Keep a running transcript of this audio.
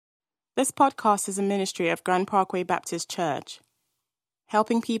This podcast is a ministry of Grand Parkway Baptist Church,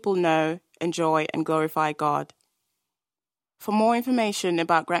 helping people know, enjoy, and glorify God. For more information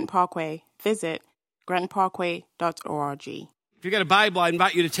about Grant Parkway, visit grantparkway.org. If you've got a Bible, I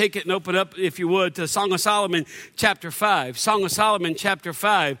invite you to take it and open up, if you would, to Song of Solomon, chapter 5. Song of Solomon, chapter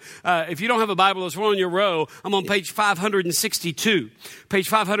 5. If you don't have a Bible, let's roll on your row. I'm on page 562. Page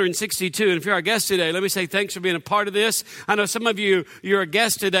 562. And if you're our guest today, let me say thanks for being a part of this. I know some of you, you're a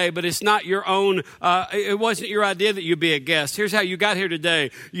guest today, but it's not your own, it wasn't your idea that you'd be a guest. Here's how you got here today.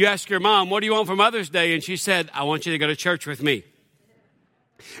 You asked your mom, what do you want for Mother's Day? And she said, I want you to go to church with me.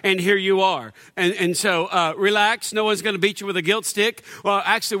 And here you are. And so relax. No one's going to beat you with a guilt stick. Well,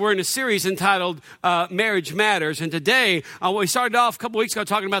 actually, we're in a series entitled Marriage Matters. And today, we started off a couple weeks ago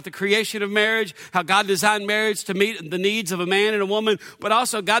talking about the creation of marriage, how God designed marriage to meet the needs of a man and a woman, but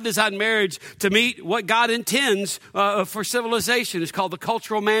also God designed marriage to meet what God intends for civilization. It's called the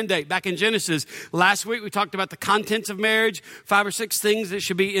cultural mandate back in Genesis. Last week, we talked about the contents of marriage, 5 or 6 things that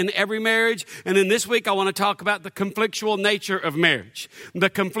should be in every marriage. And then this week, I want to talk about the conflictual nature of marriage.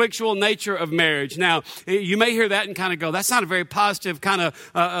 The conflictual nature of marriage. Now, you may hear that and kind of go, that's not a very positive kind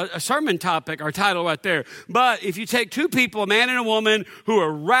of a sermon topic or title right there. But if you take two people, a man and a woman, who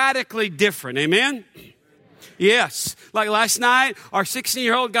are radically different, amen? Yes. Like last night, our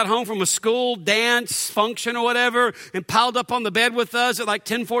 16-year-old got home from a school dance function or whatever and piled up on the bed with us at like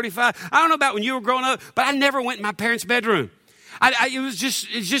 10:45. I don't know about when you were growing up, but I never went in my parents' bedroom. It's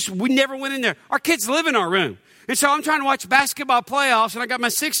just, we never went in there. Our kids live in our room. And so I'm trying to watch basketball playoffs, and I got my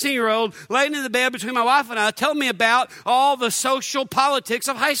 16-year-old laying in the bed between my wife and I, telling me about all the social politics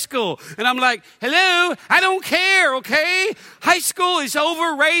of high school. And I'm like, hello, I don't care, okay? High school is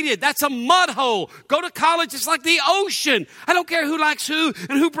overrated. That's a mud hole. Go to college, it's like the ocean. I don't care who likes who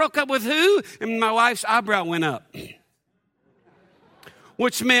and who broke up with who. And my wife's eyebrow went up.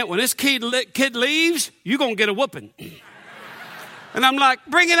 Which meant when this kid leaves, you're going to get a whooping. And I'm like,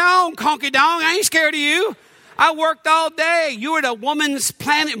 bring it on, conky dong. I ain't scared of you. I worked all day. You were at a women's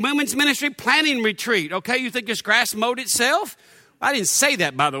ministry planning retreat. Okay, you think this grass mowed itself? I didn't say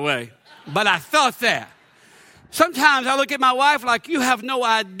that, by the way, but I thought that. Sometimes I look at my wife like, you have no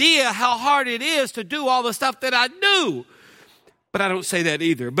idea how hard it is to do all the stuff that I do. But I don't say that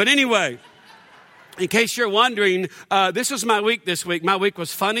either. But anyway, in case you're wondering, this was my week this week. My week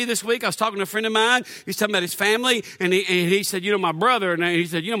was funny this week. I was talking to a friend of mine. He's talking about his family. And he said, my brother. And he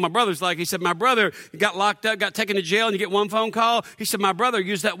said, my brother's like, he said, my brother got locked up, got taken to jail, and you get one phone call. He said, my brother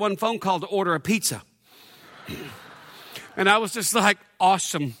used that one phone call to order a pizza. And I was just like,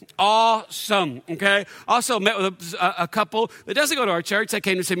 awesome, okay? Also met with a couple that doesn't go to our church. They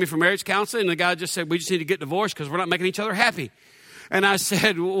came to see me for marriage counseling. And the guy just said, we just need to get divorced because we're not making each other happy. And I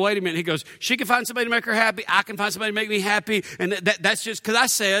said, wait a minute. He goes, she can find somebody to make her happy. I can find somebody to make me happy. And that's just because I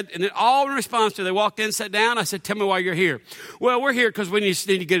said, and then all in response to, they walked in, sat down. I said, tell me why you're here. Well, we're here because we need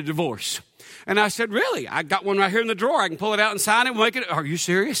to get a divorce. And I said, really? I got one right here in the drawer. I can pull it out and sign it and make it. Are you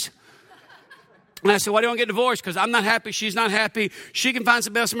serious? And I said, why do you want to get divorced? Because I'm not happy. She's not happy. She can find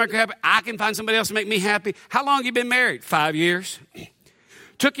somebody else to make her happy. I can find somebody else to make me happy. How long have you been married? 5 years.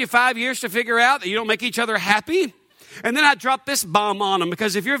 Took you 5 years to figure out that you don't make each other happy? And then I dropped this bomb on them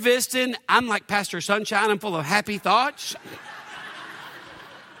because if you're visiting, I'm like Pastor Sunshine. I'm full of happy thoughts.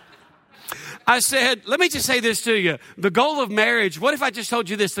 I said, let me just say this to you. The goal of marriage, what if I just told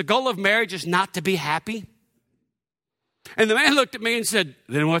you this? The goal of marriage is not to be happy. And the man looked at me and said,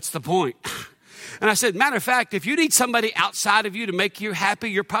 then what's the point? And I said, matter of fact, if you need somebody outside of you to make you happy,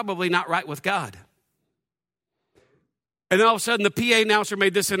 you're probably not right with God. And then all of a sudden, the PA announcer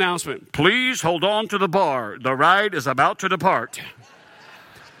made this announcement. Please hold on to the bar. The ride is about to depart.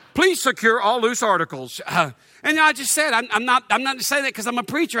 Please secure all loose articles. And I just said, I'm not saying that because I'm a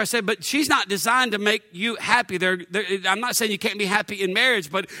preacher. I said, but she's not designed to make you happy. I'm not saying you can't be happy in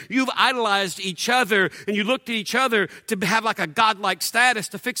marriage, but you've idolized each other and you looked at each other to have like a godlike status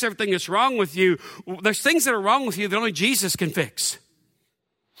to fix everything that's wrong with you. There's things that are wrong with you that only Jesus can fix.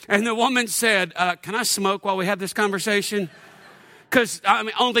 And the woman said, can I smoke while we have this conversation? Because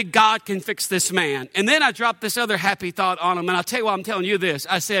only God can fix this man. And then I dropped this other happy thought on him. And I'll tell you why I'm telling you this.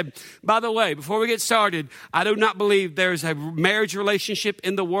 I said, by the way, before we get started, I do not believe there's a marriage relationship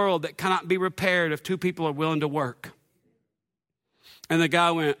in the world that cannot be repaired if two people are willing to work. And the guy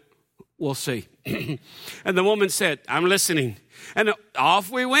went, we'll see. And the woman said, I'm listening. And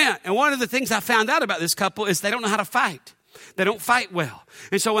off we went. And one of the things I found out about this couple is they don't know how to fight. They don't fight well.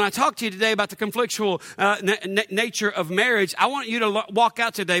 And so when I talk to you today about the conflictual nature of marriage, I want you to walk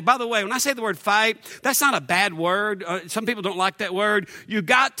out today. By the way, when I say the word fight, that's not a bad word. Some people don't like that word. You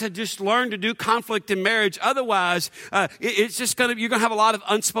got to just learn to do conflict in marriage. Otherwise, it's just you're going to have a lot of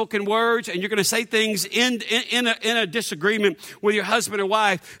unspoken words, and you're going to say things in a disagreement with your husband or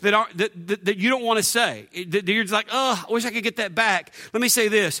wife that you don't want to say. You're just like, oh, I wish I could get that back. Let me say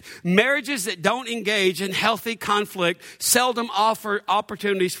this. Marriages that don't engage in healthy conflict seldom offer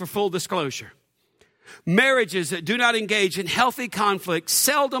opportunities for full disclosure. Marriages that do not engage in healthy conflict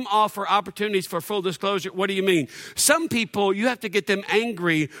seldom offer opportunities for full disclosure. What do you mean? Some people, you have to get them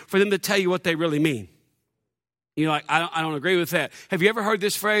angry for them to tell you what they really mean. You're like, I don't agree with that. Have you ever heard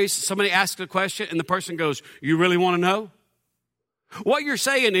this phrase? Somebody asks a question and the person goes, you really want to know? What you're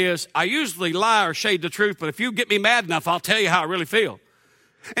saying is, I usually lie or shade the truth, but if you get me mad enough, I'll tell you how I really feel.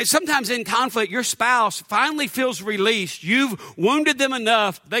 And sometimes in conflict, your spouse finally feels released. You've wounded them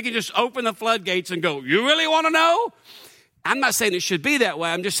enough, they can just open the floodgates and go, you really want to know? I'm not saying it should be that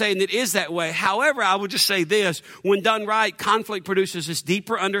way. I'm just saying it is that way. However, I would just say this. When done right, conflict produces this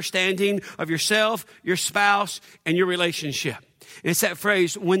deeper understanding of yourself, your spouse, and your relationship. And it's that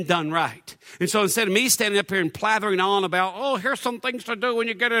phrase, when done right. And so instead of me standing up here and plathering on about, oh, here's some things to do when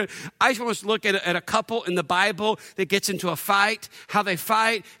you get I just want us to look at a couple in the Bible that gets into a fight, how they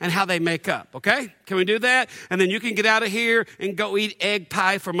fight, and how they make up, okay? Can we do that? And then you can get out of here and go eat egg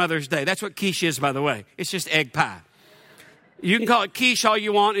pie for Mother's Day. That's what quiche is, by the way. It's just egg pie. You can call it quiche all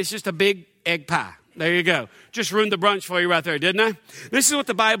you want. It's just a big egg pie. There you go. Just ruined the brunch for you right there, didn't I? This is what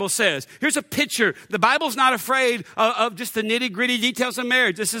the Bible says. Here's a picture. The Bible's not afraid of just the nitty-gritty details of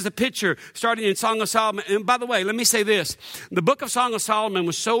marriage. This is a picture starting in Song of Solomon. And by the way, let me say this. The book of Song of Solomon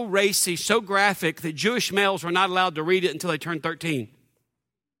was so racy, so graphic, that Jewish males were not allowed to read it until they turned 13.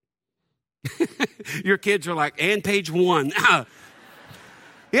 Your kids are like, and page 1.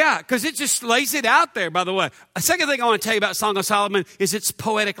 Yeah, because it just lays it out there, by the way. A second thing I want to tell you about Song of Solomon is its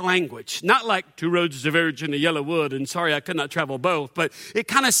poetic language. Not like two roads diverge in the yellow wood and sorry I could not travel both. But it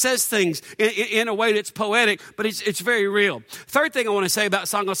kind of says things in a way that's poetic, but it's very real. Third thing I want to say about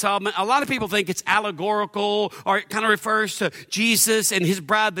Song of Solomon, a lot of people think it's allegorical or it kind of refers to Jesus and his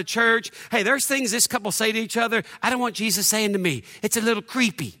bride, the church. Hey, there's things this couple say to each other I don't want Jesus saying to me. It's a little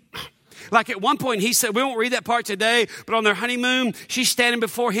creepy. Like at one point he said, we won't read that part today, but on their honeymoon, she's standing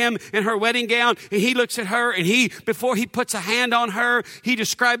before him in her wedding gown and he looks at her and before he puts a hand on her, he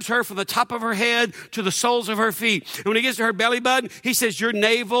describes her from the top of her head to the soles of her feet. And when he gets to her belly button, he says, your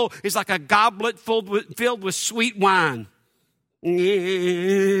navel is like a goblet filled with sweet wine.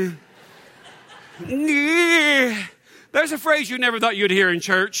 There's a phrase you never thought you'd hear in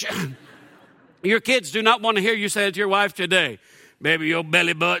church. Your kids do not want to hear you say it to your wife today. Baby, your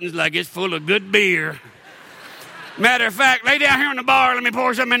belly button's like it's full of good beer. Matter of fact, lay down here on the bar. Let me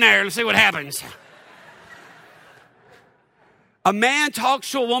pour some in there. Let's see what happens. A man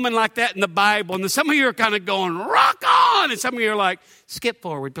talks to a woman like that in the Bible, and then some of you are kind of going, rock on, and some of you are like, skip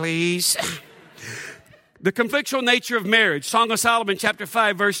forward, please. The conflictual nature of marriage. Song of Solomon, chapter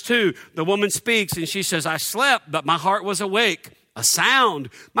 5, verse 2. The woman speaks, and she says, I slept, but my heart was awake. A sound.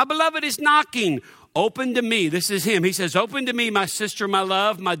 My beloved is knocking. Open to me. This is him. He says, open to me, my sister, my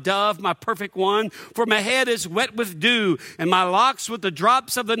love, my dove, my perfect one. For my head is wet with dew and my locks with the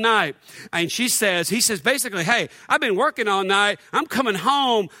drops of the night. And he says, basically, hey, I've been working all night. I'm coming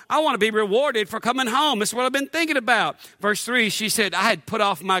home. I want to be rewarded for coming home. That's what I've been thinking about. Verse 3, she said, I had put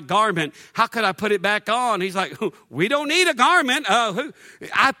off my garment. How could I put it back on? He's like, we don't need a garment.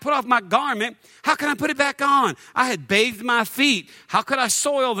 I put off my garment. How can I put it back on? I had bathed my feet. How could I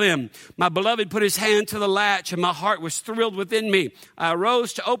soil them? My beloved put his hand to the latch, and my heart was thrilled within me. I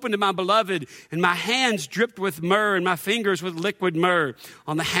arose to open to my beloved, and my hands dripped with myrrh, and my fingers with liquid myrrh.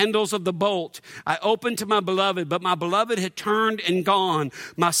 On the handles of the bolt, I opened to my beloved, but my beloved had turned and gone.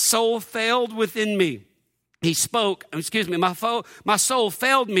 My soul failed within me. He spoke, my soul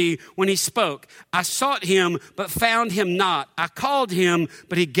failed me when he spoke. I sought him, but found him not. I called him,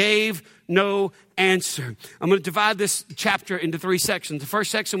 but he gave no answer. I'm going to divide this chapter into 3 sections. The first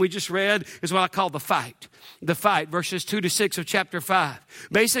section we just read is what I call the fight. The fight, verses 2 to 6 of chapter 5.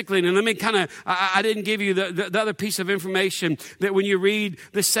 Basically, and let me I didn't give you the other piece of information that when you read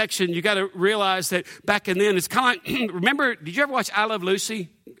this section, you got to realize that back in then, it's kind of like, remember, did you ever watch I Love Lucy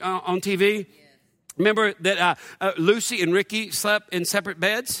on TV? Remember that Lucy and Ricky slept in separate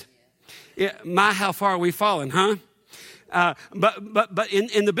beds? Yeah, how far are we falling, huh? But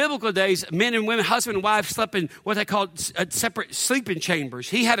in the biblical days, men and women, husband and wife, slept in what they called separate sleeping chambers.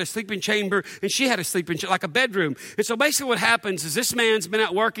 He had a sleeping chamber and she had a sleeping chamber, like a bedroom. And so basically what happens is this man's been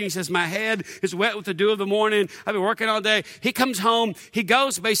out working. He says, my head is wet with the dew of the morning. I've been working all day. He comes home. He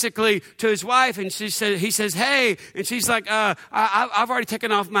goes basically to his wife and he says, hey. And she's like, I've already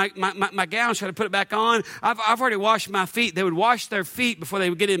taken off my gown. Should I put it back on? I've already washed my feet. They would wash their feet before they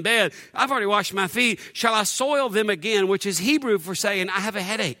would get in bed. I've already washed my feet. Shall I soil them again? Which is Hebrew for saying, I have a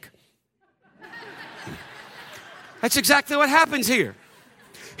headache. That's exactly what happens here.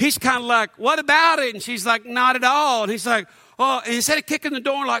 He's kind of like, what about it? And she's like, not at all. And he's like, oh, and instead of kicking the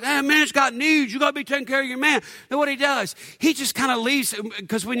door like, hey, man's got needs, you got to be taking care of your man. Then what he does, he just kind of leaves,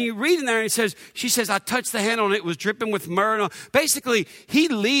 because when you read in there, she says, I touched the handle and it was dripping with myrrh. Basically, he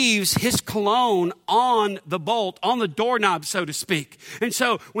leaves his cologne on the bolt, on the doorknob, so to speak. And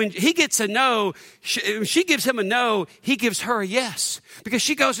so when he gets a no, she gives him a no, he gives her a yes. Because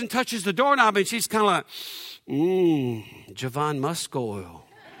she goes and touches the doorknob and she's kind of like, Javon Musk oil.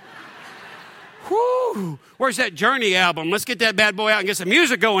 Whoo, where's that Journey album? Let's get that bad boy out and get some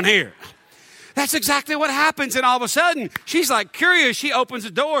music going here. That's exactly what happens. And all of a sudden, she's like curious. She opens the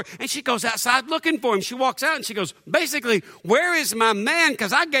door and she goes outside looking for him. She walks out and she goes, basically, where is my man?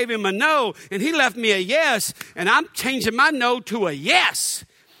 Because I gave him a no and he left me a yes. And I'm changing my no to a yes.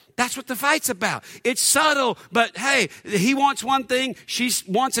 That's what the fight's about. It's subtle, but hey, he wants one thing, she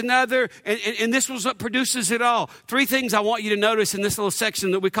wants another, and this was what produces it all. 3 things I want you to notice in this little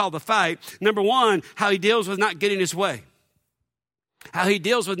section that we call the fight. Number 1, how he deals with not getting his way. How he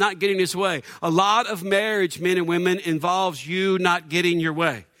deals with not getting his way. A lot of marriage, men and women, involves you not getting your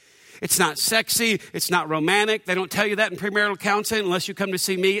way. It's not sexy. It's not romantic. They don't tell you that in premarital counseling unless you come to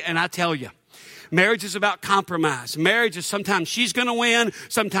see me, and I tell you. Marriage is about compromise. Marriage is sometimes she's going to win,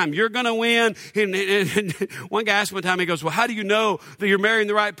 sometimes you're going to win. And one guy asked one time, he goes, well, how do you know that you're marrying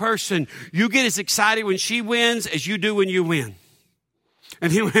the right person? You get as excited when she wins as you do when you win.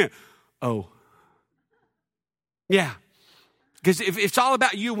 And he went, oh. Yeah. Because if it's all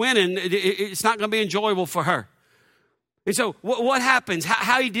about you winning, it's not going to be enjoyable for her. And so what happens?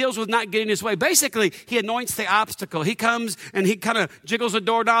 How he deals with not getting his way. Basically, he anoints the obstacle. He comes and he kind of jiggles the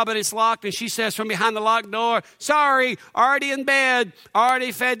doorknob and it's locked. And she says from behind the locked door, sorry, already in bed,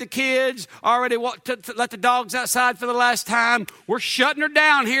 already fed the kids, already let the dogs outside for the last time. We're shutting her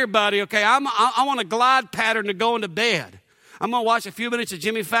down here, buddy. Okay, I want a glide pattern to go into bed. I'm going to watch a few minutes of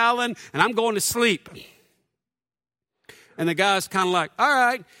Jimmy Fallon and I'm going to sleep. And the guy's kind of like, all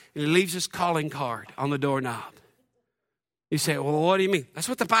right. And he leaves his calling card on the doorknob. You say, well, what do you mean? That's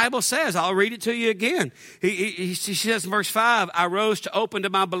what the Bible says. I'll read it to you again. She says in verse 5, I rose to open to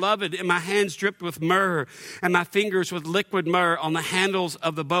my beloved, and my hands dripped with myrrh, and my fingers with liquid myrrh on the handles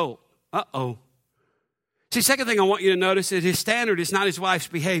of the bolt. Uh-oh. See, second thing I want you to notice is his standard is not his wife's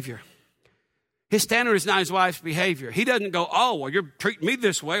behavior. His standard is not his wife's behavior. He doesn't go, oh, well, you're treating me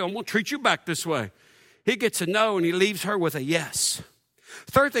this way. I'm going to treat you back this way. He gets a no, and he leaves her with a yes.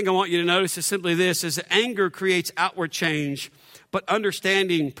 Third thing I want you to notice is simply this, is that anger creates outward change, but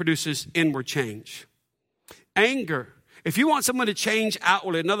understanding produces inward change. Anger. If you want someone to change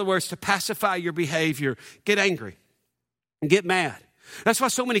outwardly, in other words, to pacify your behavior, get angry and get mad. That's why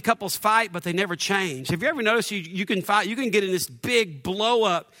so many couples fight, but they never change. Have you ever noticed you can fight, you can get in this big blow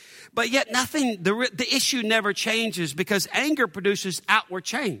up, but yet the issue never changes because anger produces outward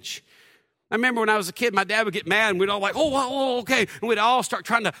change. I remember when I was a kid, my dad would get mad and we'd all like, oh, okay. And we'd all start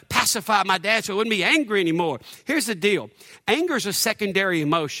trying to pacify my dad so he wouldn't be angry anymore. Here's the deal. Anger is a secondary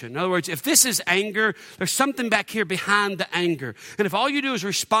emotion. In other words, if this is anger, there's something back here behind the anger. And if all you do is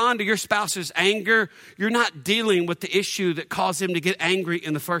respond to your spouse's anger, you're not dealing with the issue that caused him to get angry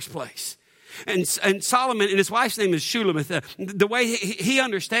in the first place. And Solomon, and his wife's name is Shulamith, the way he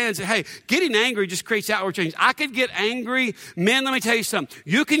understands it, hey, getting angry just creates outward change. I could get angry. Men, let me tell you something.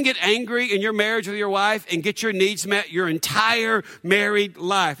 You can get angry in your marriage with your wife and get your needs met your entire married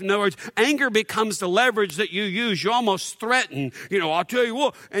life. In other words, anger becomes the leverage that you use. You almost threaten, I'll tell you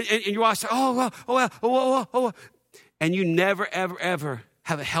what. And your wife says, oh. And you never, ever, ever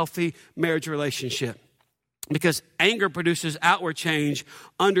have a healthy marriage relationship. Because anger produces outward change.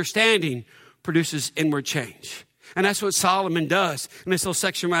 Understanding produces inward change. And that's what Solomon does in this little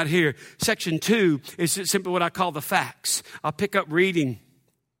section right here. Section 2 is simply what I call the facts. I'll pick up reading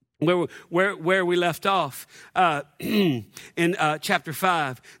Where we left off in chapter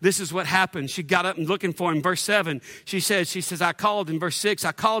 5. This is what happened. She got up and looking for him. Verse 7, she says, I called him. Verse 6,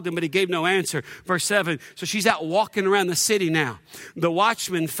 I called him, but he gave no answer. Verse 7, so she's out walking around the city now. The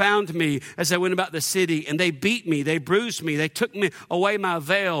watchmen found me as I went about the city, and they beat me, they bruised me, they took me away my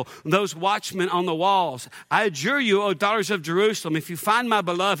veil. Those watchmen on the walls. I adjure you, O daughters of Jerusalem, if you find my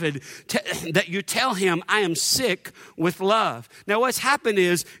beloved, that you tell him I am sick with love. Now what's happened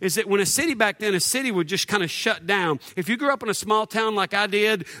is that when a city back then, a city would just kind of shut down. If you grew up in a small town like I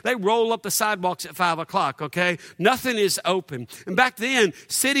did, they roll up the sidewalks at 5 o'clock, okay? Nothing is open. And back then,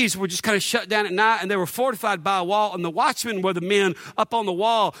 cities were just kind of shut down at night, and they were fortified by a wall, and the watchmen were the men up on the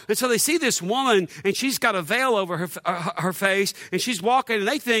wall. And so they see this woman, and she's got a veil over her face, and she's walking, and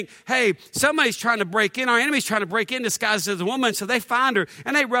they think, hey, somebody's trying to break in. Our enemy's trying to break in disguised as a woman. So they find her,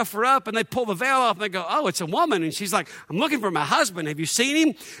 and they rough her up, and they pull the veil off, and they go, oh, it's a woman. And she's like, I'm looking for my husband. Have you seen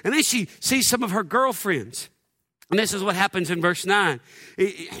him? And then she sees some of her girlfriends. And this is what happens in verse 9.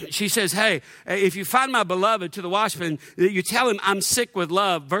 She says, hey, if you find my beloved, to the watchman, you tell him I'm sick with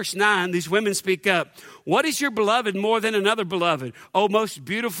love. Verse 9, these women speak up. What is your beloved more than another beloved? O most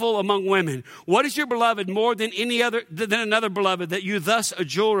beautiful among women. What is your beloved more than another beloved, that you thus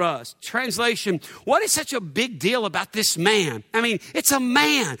adjure us? Translation, what is such a big deal about this man? I mean, it's a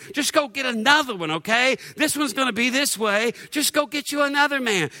man. Just go get another one, okay? This one's going to be this way. Just go get you another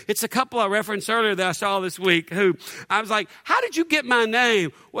man. It's a couple I referenced earlier that I saw this week who I was like, how did you get my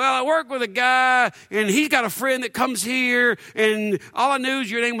name? Well, I work with a guy, and he's got a friend that comes here, and all I knew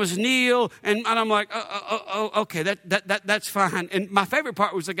is your name was Neil. And I'm like, okay, that's fine. And my favorite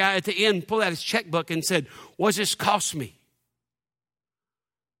part was the guy at the end pulled out his checkbook and said, what's this cost me?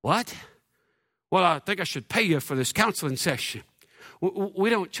 What? Well, I think I should pay you for this counseling session. We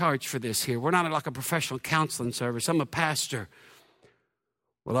don't charge for this here. We're not like a professional counseling service. I'm a pastor.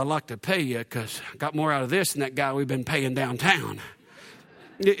 Well, I'd like to pay you because I got more out of this than that guy we've been paying downtown.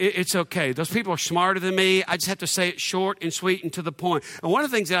 It's okay. Those people are smarter than me. I just have to say it short and sweet and to the point. And one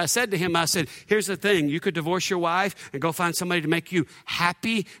of the things that I said to him, I said, here's the thing. You could divorce your wife and go find somebody to make you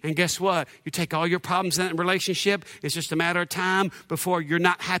happy. And guess what? You take all your problems in that relationship. It's just a matter of time before you're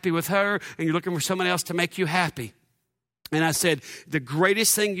not happy with her and you're looking for someone else to make you happy. And I said, the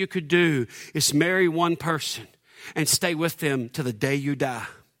greatest thing you could do is marry one person and stay with them to the day you die.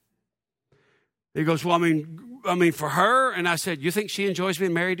 He goes, well, I mean, for her. And I said, you think she enjoys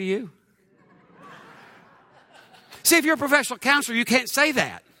being married to you? See, if you're a professional counselor, you can't say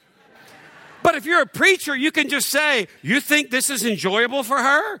that. But if you're a preacher, you can just say, you think this is enjoyable for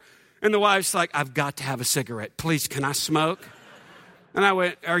her? And the wife's like, I've got to have a cigarette. Please, can I smoke? And I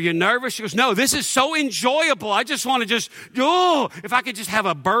went, are you nervous? She goes, no, this is so enjoyable. I just want to if I could just have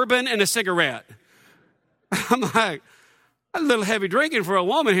a bourbon and a cigarette. I'm like, a little heavy drinking for a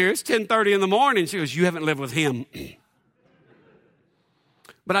woman here. It's 10:30 in the morning. She goes, you haven't lived with him.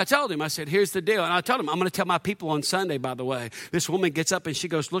 But I told him, I said, here's the deal. And I told him, I'm going to tell my people on Sunday, by the way. This woman gets up and she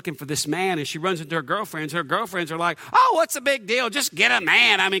goes looking for this man and she runs into her girlfriends. Her girlfriends are like, oh, what's the big deal? Just get a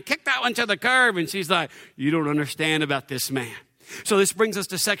man. I mean, kick that one to the curb. And she's like, you don't understand about this man. So this brings us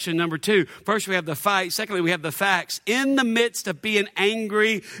to section number 2. First, we have the fight. Secondly, we have the facts. In the midst of being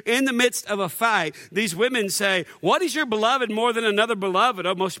angry, in the midst of a fight, these women say, what is your beloved more than another beloved,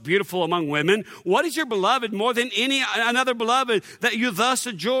 O most beautiful among women? What is your beloved more than another beloved, that you thus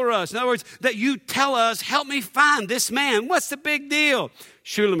adjure us? In other words, that you tell us, help me find this man. What's the big deal?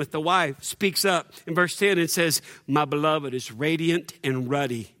 Shulamith, the wife, speaks up in verse 10 and says, my beloved is radiant and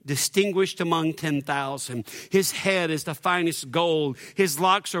ruddy, distinguished among 10,000. His head is the finest gold. His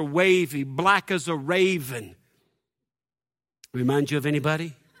locks are wavy, black as a raven. Remind you of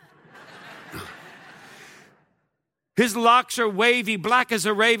anybody? His locks are wavy, black as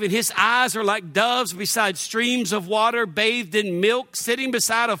a raven. His eyes are like doves beside streams of water, bathed in milk, sitting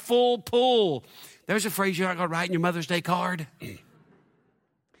beside a full pool. There's a phrase you're not going to write in your Mother's Day card.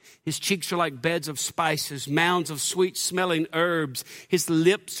 His cheeks are like beds of spices, mounds of sweet-smelling herbs. His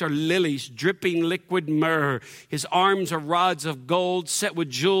lips are lilies, dripping liquid myrrh. His arms are rods of gold set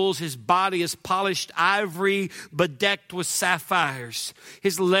with jewels. His body is polished ivory, bedecked with sapphires.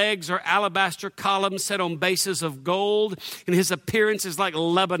 His legs are alabaster columns set on bases of gold. And his appearance is like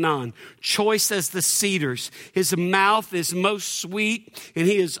Lebanon, choice as the cedars. His mouth is most sweet, and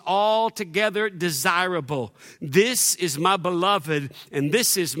he is altogether desirable. This is my beloved, and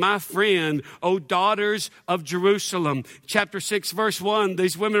this is my friend, O daughters of Jerusalem. Chapter 6, verse 1,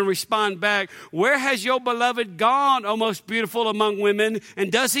 these women respond back, where has your beloved gone, O most beautiful among women?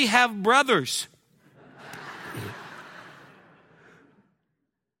 And does he have brothers?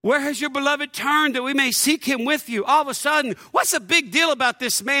 Where has your beloved turned that we may seek him with you? All of a sudden, what's the big deal about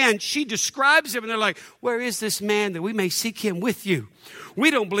this man? She describes him and they're like, where is this man that we may seek him with you? We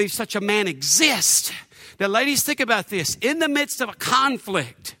don't believe such a man exists. Now, ladies, think about this. In the midst of a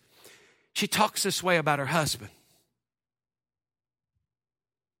conflict, she talks this way about her husband.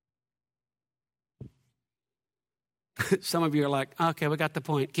 Some of you are like, okay, we got the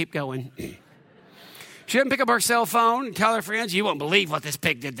point. Keep going. She didn't pick up her cell phone and tell her friends, you won't believe what this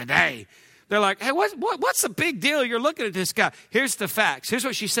pig did today. They're like, hey, what's the big deal? You're looking at this guy. Here's the facts. Here's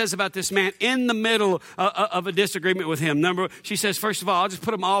what she says about this man in the middle of a disagreement with him. She says, first of all, I'll just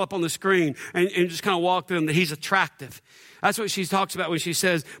put them all up on the screen and just kind of walk through them, that he's attractive. That's what she talks about when she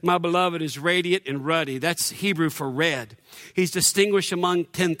says, my beloved is radiant and ruddy. That's Hebrew for red. He's distinguished among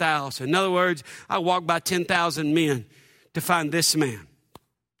 10,000. In other words, I walked by 10,000 men to find this man.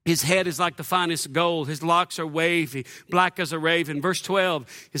 His head is like the finest gold. His locks are wavy, black as a raven. Verse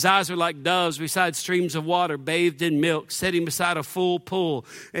 12, his eyes are like doves beside streams of water, bathed in milk, sitting beside a full pool.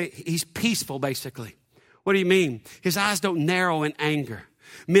 He's peaceful, basically. What do you mean? His eyes don't narrow in anger.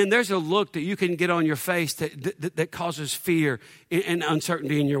 Men, there's a look that you can get on your face that causes fear and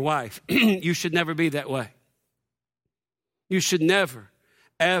uncertainty in your wife. You should never be that way. You should never,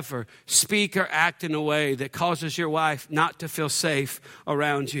 ever speak or act in a way that causes your wife not to feel safe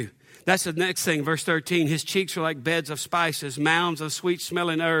around you. That's the next thing, verse 13. His cheeks are like beds of spices, mounds of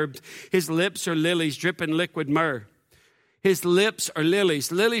sweet-smelling herbs. His lips are lilies dripping liquid myrrh. His lips are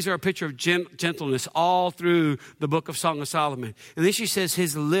lilies. Lilies are a picture of gentleness all through the book of Song of Solomon. And then she says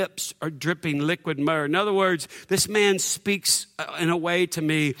his lips are dripping liquid myrrh. In other words, this man speaks in a way to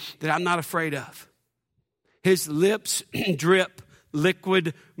me that I'm not afraid of. His lips drip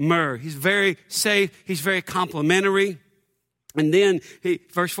liquid myrrh. He's very safe. He's very complimentary. And then,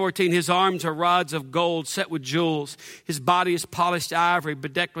 verse 14, his arms are rods of gold set with jewels. His body is polished ivory,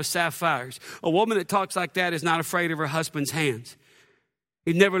 bedecked with sapphires. A woman that talks like that is not afraid of her husband's hands.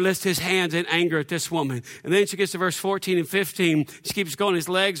 He never lifts his hands in anger at this woman. And then she gets to verse 14 and 15. She keeps going. His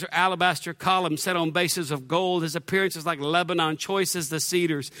legs are alabaster columns set on bases of gold. His appearance is like Lebanon, choice as the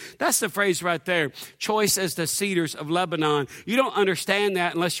cedars. That's the phrase right there. Choice as the cedars of Lebanon. You don't understand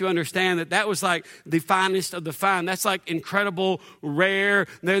that unless you understand that that was like the finest of the fine. That's like incredible, rare.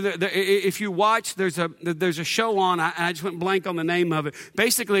 If you watch, there's a show on, I just went blank on the name of it.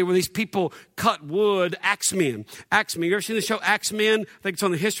 Basically, where these people cut wood, axemen. Axemen. You ever seen the show Axemen? I think it's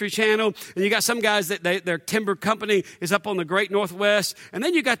on the History Channel. And you got some guys that their timber company is up on the Great Northwest. And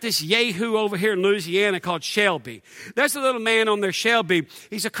then you got this yahoo over here in Louisiana called Shelby. There's a little man on there, Shelby.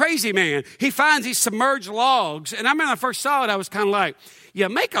 He's a crazy man. He finds these submerged logs. And I remember when I first saw it, I was kind of like, you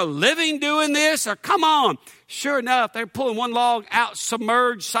make a living doing this? Or come on. Sure enough, they're pulling one log out,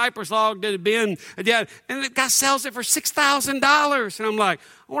 submerged cypress log that had been, and the guy sells it for $6,000. And I'm like,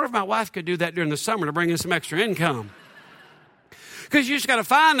 I wonder if my wife could do that during the summer to bring in some extra income. Because you just got to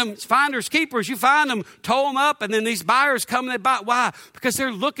find them, finders, keepers. You find them, tow them up, and then these buyers come and they buy. Why? Because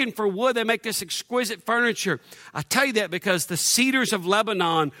they're looking for wood. They make this exquisite furniture. I tell you that because the cedars of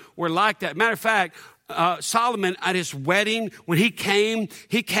Lebanon were like that. Matter of fact, Solomon at his wedding, when he came,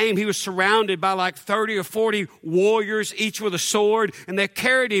 he was surrounded by like 30 or 40 warriors, each with a sword, and they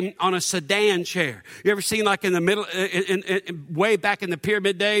carried him on a sedan chair. You ever seen like in the middle, way back in the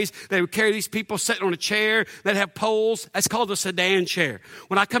pyramid days, they would carry these people sitting on a chair that have poles. That's called a sedan chair.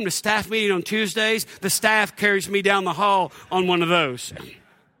 When I come to staff meeting on Tuesdays, the staff carries me down the hall on one of those.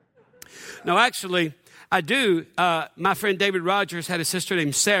 No, actually, I do. My friend David Rogers had a sister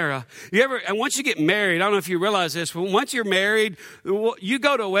named Sarah. And once you get married, I don't know if you realize this, but once you're married, you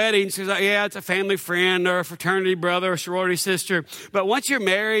go to a wedding, so it's like, yeah, it's a family friend or a fraternity brother or sorority sister. But once you're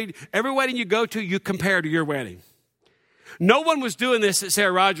married, every wedding you go to, you compare to your wedding. No one was doing this at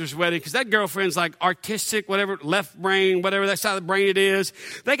Sarah Rogers' wedding because that girlfriend's like artistic, whatever, left brain, whatever that side of the brain it is.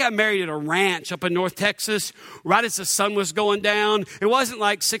 They got married at a ranch up in North Texas right as the sun was going down. It wasn't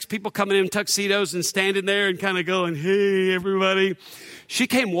like 6 people coming in tuxedos and standing there and kind of going, hey, everybody. She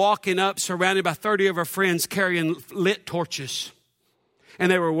came walking up surrounded by 30 of her friends carrying lit torches.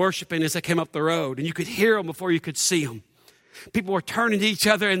 And they were worshiping as they came up the road. And you could hear them before you could see them. People were turning to each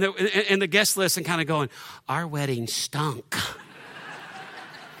other in the guest list and kind of going, our wedding stunk.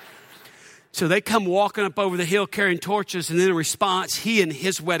 So they come walking up over the hill carrying torches, and then in response, he and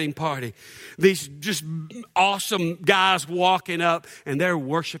his wedding party, these just awesome guys walking up, and they're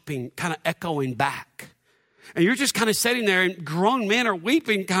worshiping, kind of echoing back. And you're just kind of sitting there, and grown men are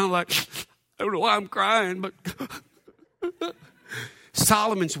weeping, kind of like, I don't know why I'm crying, but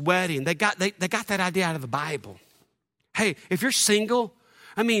Solomon's wedding, they got that idea out of the Bible. Hey, if you're single,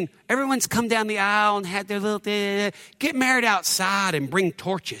 I mean, everyone's come down the aisle and had their little thing. Get married outside and bring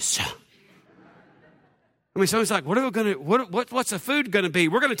torches. I mean, someone's like, what's the food going to be?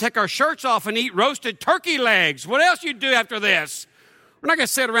 We're going to take our shirts off and eat roasted turkey legs. What else you do after this? We're not going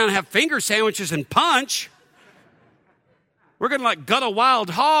to sit around and have finger sandwiches and punch. We're going to like gut a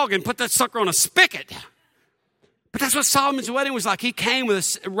wild hog and put that sucker on a spigot. But that's what Solomon's wedding was like. He came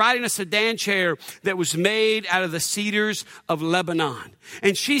riding a sedan chair that was made out of the cedars of Lebanon.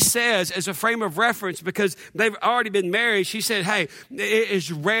 And she says, as a frame of reference, because they've already been married, she said, hey,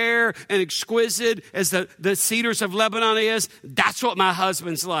 as rare and exquisite as the cedars of Lebanon is, that's what my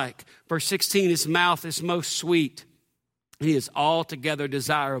husband's like. Verse 16, his mouth is most sweet. He is altogether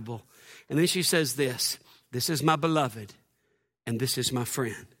desirable. And then she says this is my beloved, and this is my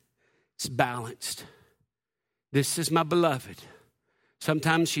friend. It's balanced. This is my beloved.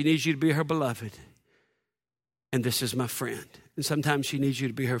 Sometimes she needs you to be her beloved. And this is my friend. And sometimes she needs you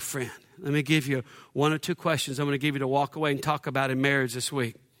to be her friend. Let me give you one or two questions I'm going to give you to walk away and talk about in marriage this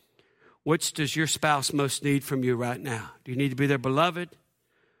week. Which does your spouse most need from you right now? Do you need to be their beloved,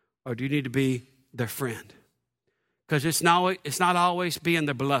 or do you need to be their friend? Because it's not always being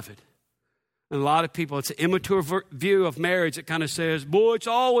their beloved. And a lot of people, it's an immature view of marriage that kind of says, boy, it's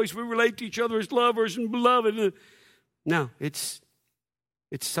always we relate to each other as lovers and beloved. No, it's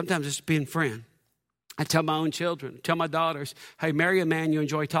sometimes it's being friend. I tell my own children, tell my daughters, hey, marry a man you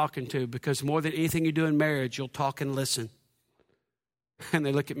enjoy talking to, because more than anything you do in marriage, you'll talk and listen. And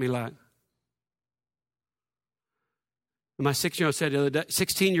they look at me like. And my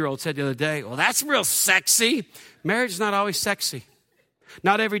 16-year-old said the other day, well, that's real sexy. Marriage is not always sexy.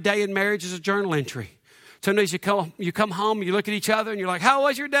 Not every day in marriage is a journal entry. Some days you come home and you look at each other and you're like, how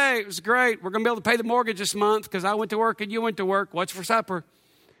was your day? It was great. We're going to be able to pay the mortgage this month because I went to work and you went to work. What's for supper?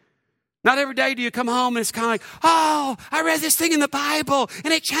 Not every day do you come home and it's kind of like, oh, I read this thing in the Bible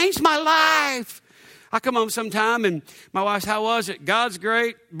and it changed my life. I come home sometime and my wife's, how was it? God's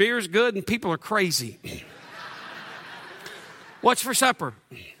great, beer's good, and people are crazy. What's for supper?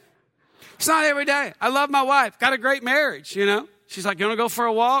 It's not every day. I love my wife. Got a great marriage, you know. She's like, you want to go for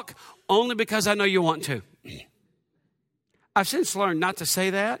a walk? Only because I know you want to. I've since learned not to say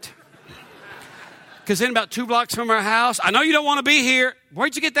that. Because then about 2 blocks from our house, I know you don't want to be here.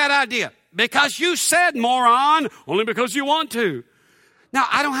 Where'd you get that idea? Because you said, moron, only because you want to. Now,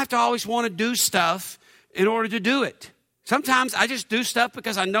 I don't have to always want to do stuff in order to do it. Sometimes I just do stuff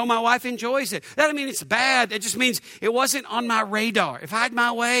because I know my wife enjoys it. That doesn't mean it's bad. It just means it wasn't on my radar. If I had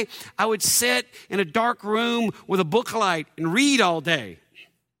my way, I would sit in a dark room with a book light and read all day.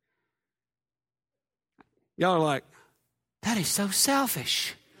 Y'all are like, that is so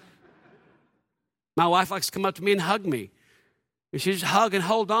selfish. My wife likes to come up to me and hug me. And she just hug and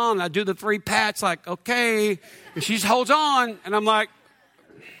hold on. I do the 3 pats like, okay. And she just holds on. And I'm like,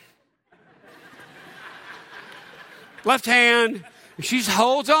 left hand. And she just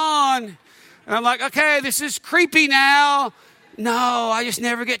holds on. And I'm like, okay, this is creepy now. No, I just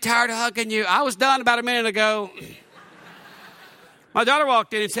never get tired of hugging you. I was done about a minute ago. My daughter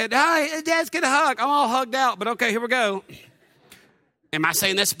walked in and said, hi, Dad's getting a hug. I'm all hugged out, but okay, here we go. Am I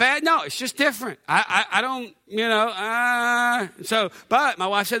saying that's bad? No, it's just different. I don't, but my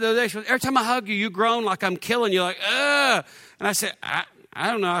wife said the other day, she goes, every time I hug you, you groan like I'm killing you, like, ugh. And I said, I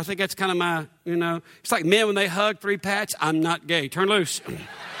don't know. I think that's kind of my, it's like men when they hug 3 pats. I'm not gay. Turn loose.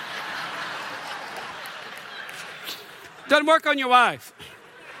 Doesn't work on your wife.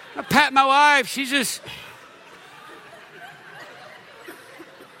 I pat my wife. She's just.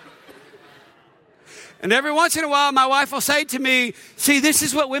 And every once in a while, my wife will say to me, see, this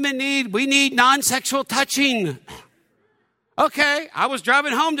is what women need. We need non-sexual touching. Okay, I was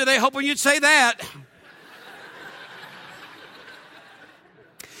driving home today hoping you'd say that.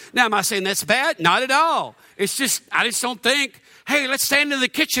 Now, am I saying that's bad? Not at all. It's just, I just don't think, hey, let's stand in the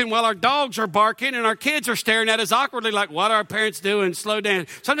kitchen while our dogs are barking and our kids are staring at us awkwardly like, what are our parents doing? Slow down.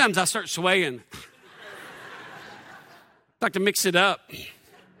 Sometimes I start swaying. I like to mix it up.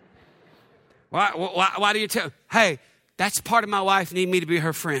 Why do you tell? Hey, that's part of my wife need me to be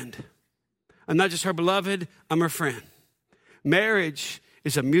her friend. I'm not just her beloved, I'm her friend. Marriage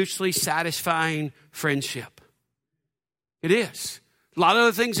is a mutually satisfying friendship. It is. A lot of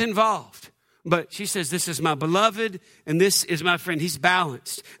other things involved. But she says, this is my beloved and this is my friend. He's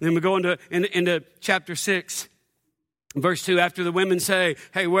balanced. And then we go into chapter 6. Verse 2, after the women say,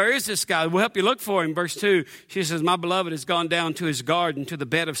 hey, where is this guy? We'll help you look for him. Verse 2, she says, my beloved has gone down to his garden, to the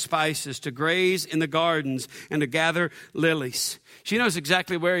bed of spices, to graze in the gardens and to gather lilies. She knows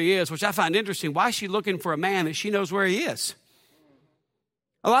exactly where he is, which I find interesting. Why is she looking for a man that she knows where he is?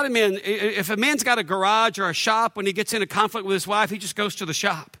 A lot of men, if a man's got a garage or a shop, when he gets in a conflict with his wife, he just goes to the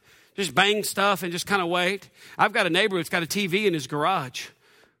shop. Just bang stuff and just kind of wait. I've got a neighbor who's got a TV in his garage.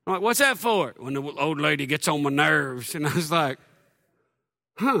 I'm like, what's that for? When the old lady gets on my nerves. And I was like,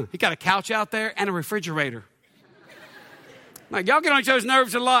 he got a couch out there and a refrigerator. Like, y'all get on each other's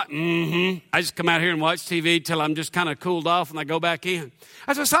nerves a lot. I just come out here and watch TV till I'm just kind of cooled off and I go back in.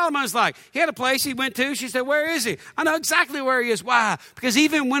 That's what Solomon's like. He had a place he went to. She said, where is he? I know exactly where he is. Why? Because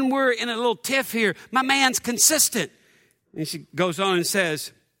even when we're in a little tiff here, my man's consistent. And she goes on and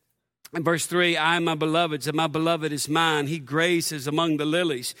says, in verse 3, I am my beloved's and my beloved is mine. He grazes among the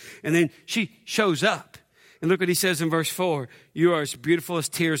lilies. And then she shows up. And look what he says in verse 4. You are as beautiful as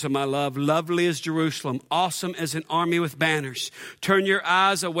tears, of my love, lovely as Jerusalem, awesome as an army with banners. Turn your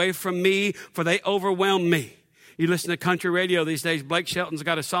eyes away from me, for they overwhelm me. You listen to country radio these days. Blake Shelton's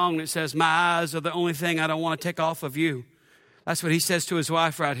got a song that says, my eyes are the only thing I don't want to take off of you. That's what he says to his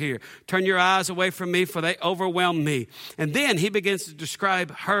wife right here. Turn your eyes away from me, for they overwhelm me. And then he begins to describe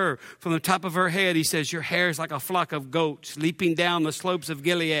her from the top of her head. He says, your hair is like a flock of goats leaping down the slopes of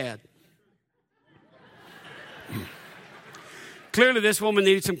Gilead. Clearly, this woman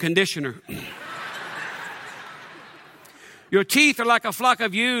needed some conditioner. Your teeth are like a flock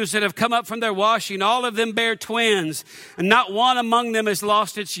of ewes that have come up from their washing. All of them bear twins, and not one among them has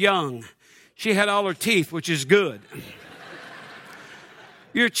lost its young. She had all her teeth, which is good.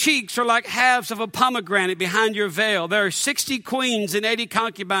 Your cheeks are like halves of a pomegranate behind your veil. There are 60 queens and 80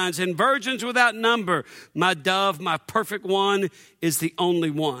 concubines and virgins without number. My dove, my perfect one, is the only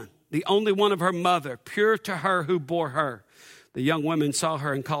one of her mother, pure to her who bore her. The young women saw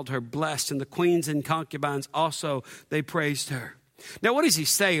her and called her blessed, and the queens and concubines also, they praised her. Now, what is he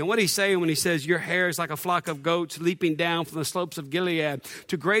saying? What he's saying when he says, your hair is like a flock of goats leaping down from the slopes of Gilead.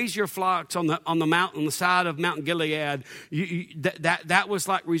 To graze your flocks on the mountain, on the side of Mount Gilead, that was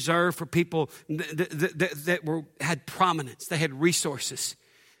like reserved for people that had prominence. They had resources.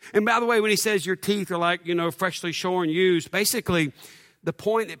 And by the way, when he says your teeth are like, freshly shorn ewes, basically the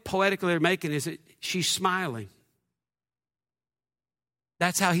point that poetically they're making is that she's smiling.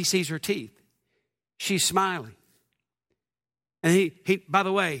 That's how he sees her teeth. She's smiling. And he, by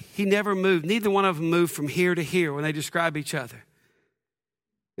the way, he never moved. Neither one of them moved from here to here when they describe each other.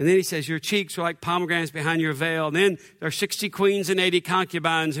 And then he says, your cheeks are like pomegranates behind your veil. And then there are 60 queens and 80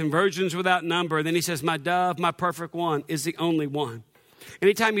 concubines and virgins without number. And then he says, my dove, my perfect one, is the only one.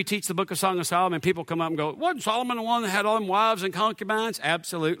 Anytime you teach the book of Song of Solomon, people come up and go, wasn't Solomon the one that had all them wives and concubines?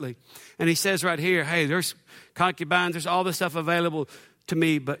 Absolutely. And he says right here, hey, there's concubines, there's all this stuff available to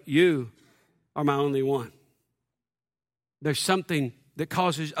me, but you are my only one. There's something that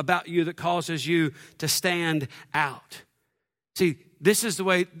causes you to stand out. See, this is the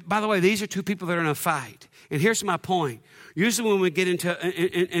way, by the way, these are two people that are in a fight. And here's my point. Usually when we get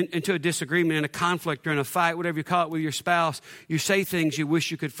into a disagreement, in a conflict or in a fight, whatever you call it with your spouse, you say things you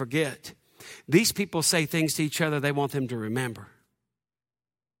wish you could forget. These people say things to each other they want them to remember.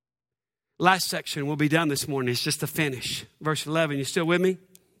 Last section will be done this morning. It's just to finish. Verse 11. You still with me?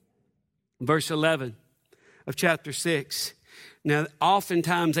 Verse 11 of chapter 6. Now,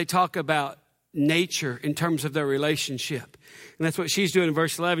 oftentimes they talk about nature in terms of their relationship. And that's what she's doing in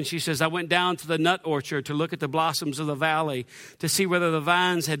verse 11. She says, I went down to the nut orchard to look at the blossoms of the valley, to see whether the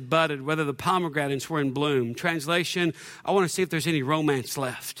vines had budded, whether the pomegranates were in bloom. Translation, I want to see if there's any romance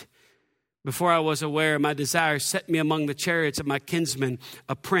left. Before I was aware, my desire set me among the chariots of my kinsman,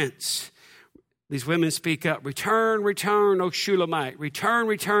 a prince. These women speak up, return, return, O Shulamite. Return,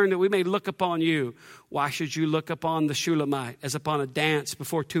 return, that we may look upon you. Why should you look upon the Shulamite as upon a dance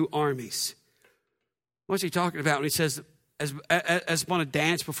before two armies? What's he talking about when he says, as upon a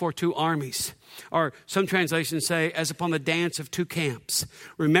dance before two armies? Or some translations say, as upon the dance of two camps.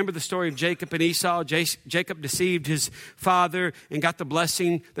 Remember the story of Jacob and Esau? Jacob deceived his father and got the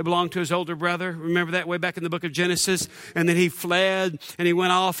blessing that belonged to his older brother. Remember that way back in the book of Genesis? And then he fled and he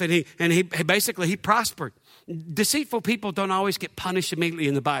went off and he basically prospered. Deceitful people don't always get punished immediately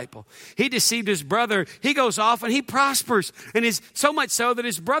in the Bible. He deceived his brother. He goes off and he prospers. And is so much so that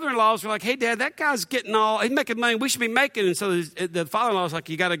his brother-in-laws were like, hey, Dad, that guy's he's making money. We should be making. And so the father-in-law's like,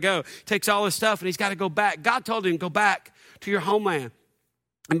 you got to go. Takes all his stuff and he's got to go back. God told him, go back to your homeland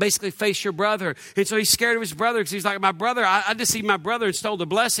and basically face your brother. And so he's scared of his brother because he's like, my brother, I deceived my brother and stole the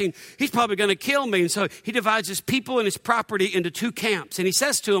blessing. He's probably going to kill me. And so he divides his people and his property into two camps. And he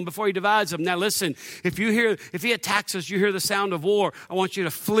says to them before he divides them, now listen, if he attacks us, you hear the sound of war, I want you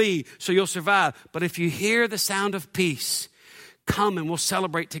to flee so you'll survive. But if you hear the sound of peace, come and we'll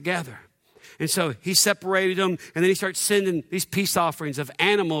celebrate together. And so he separated them, and then he starts sending these peace offerings of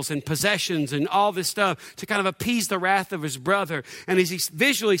animals and possessions and all this stuff to kind of appease the wrath of his brother. And as he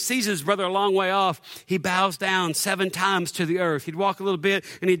visually sees his brother a long way off, he bows down 7 times to the earth. He'd walk a little bit,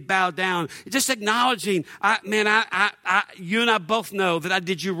 and he'd bow down, just acknowledging, you and I both know that I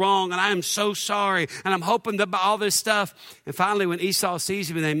did you wrong, and I am so sorry, and I'm hoping that by all this stuff. And finally, when Esau sees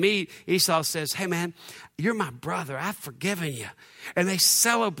him and they meet, Esau says, hey, man, you're my brother. I've forgiven you. And they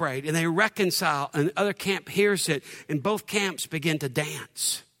celebrate and they reconcile, and the other camp hears it, and both camps begin to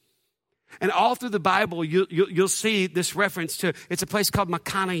dance. And all through the Bible, you'll see this reference to, it's a place called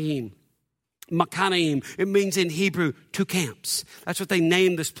Makanaim. Makanaim, it means in Hebrew, 2 camps. That's what they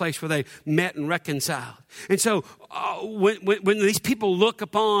named this place where they met and reconciled. And so when these people look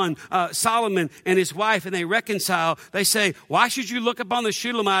upon Solomon and his wife and they reconcile, they say, why should you look upon the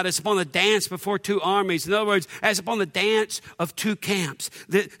Shulamite as upon the dance before 2 armies? In other words, as upon the dance of 2 camps.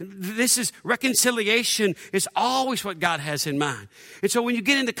 This is reconciliation is always what God has in mind. And so when you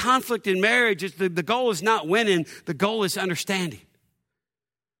get into conflict in marriage, the goal is not winning, the goal is understanding.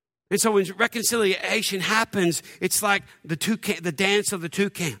 And so when reconciliation happens, it's like the dance of the 2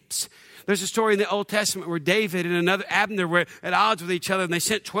 camps. There's a story in the Old Testament where David and another Abner were at odds with each other, and they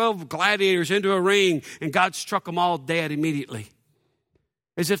sent 12 gladiators into a ring, and God struck them all dead immediately.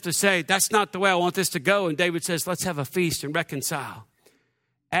 As if to say, that's not the way I want this to go. And David says, let's have a feast and reconcile.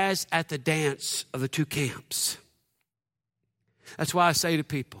 As at the dance of the 2 camps. That's why I say to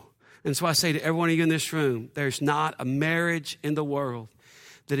people, and that's why I say to every one of you in this room, there's not a marriage in the world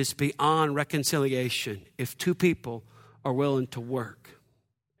that is beyond reconciliation if 2 people are willing to work.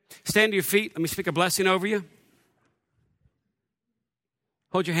 Stand to your feet. Let me speak a blessing over you.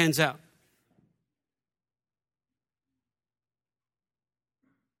 Hold your hands out.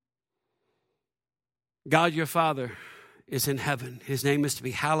 God, your Father, is in heaven. His name is to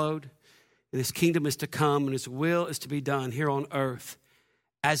be hallowed, and his kingdom is to come, and his will is to be done here on earth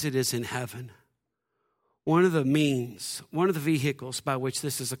as it is in heaven. One of the means, one of the vehicles by which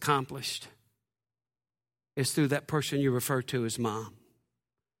this is accomplished is through that person you refer to as Mom.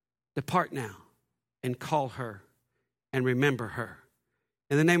 Depart now and call her and remember her.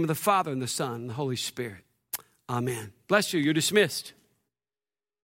 In the name of the Father and the Son and the Holy Spirit. Amen. Bless you. You're dismissed.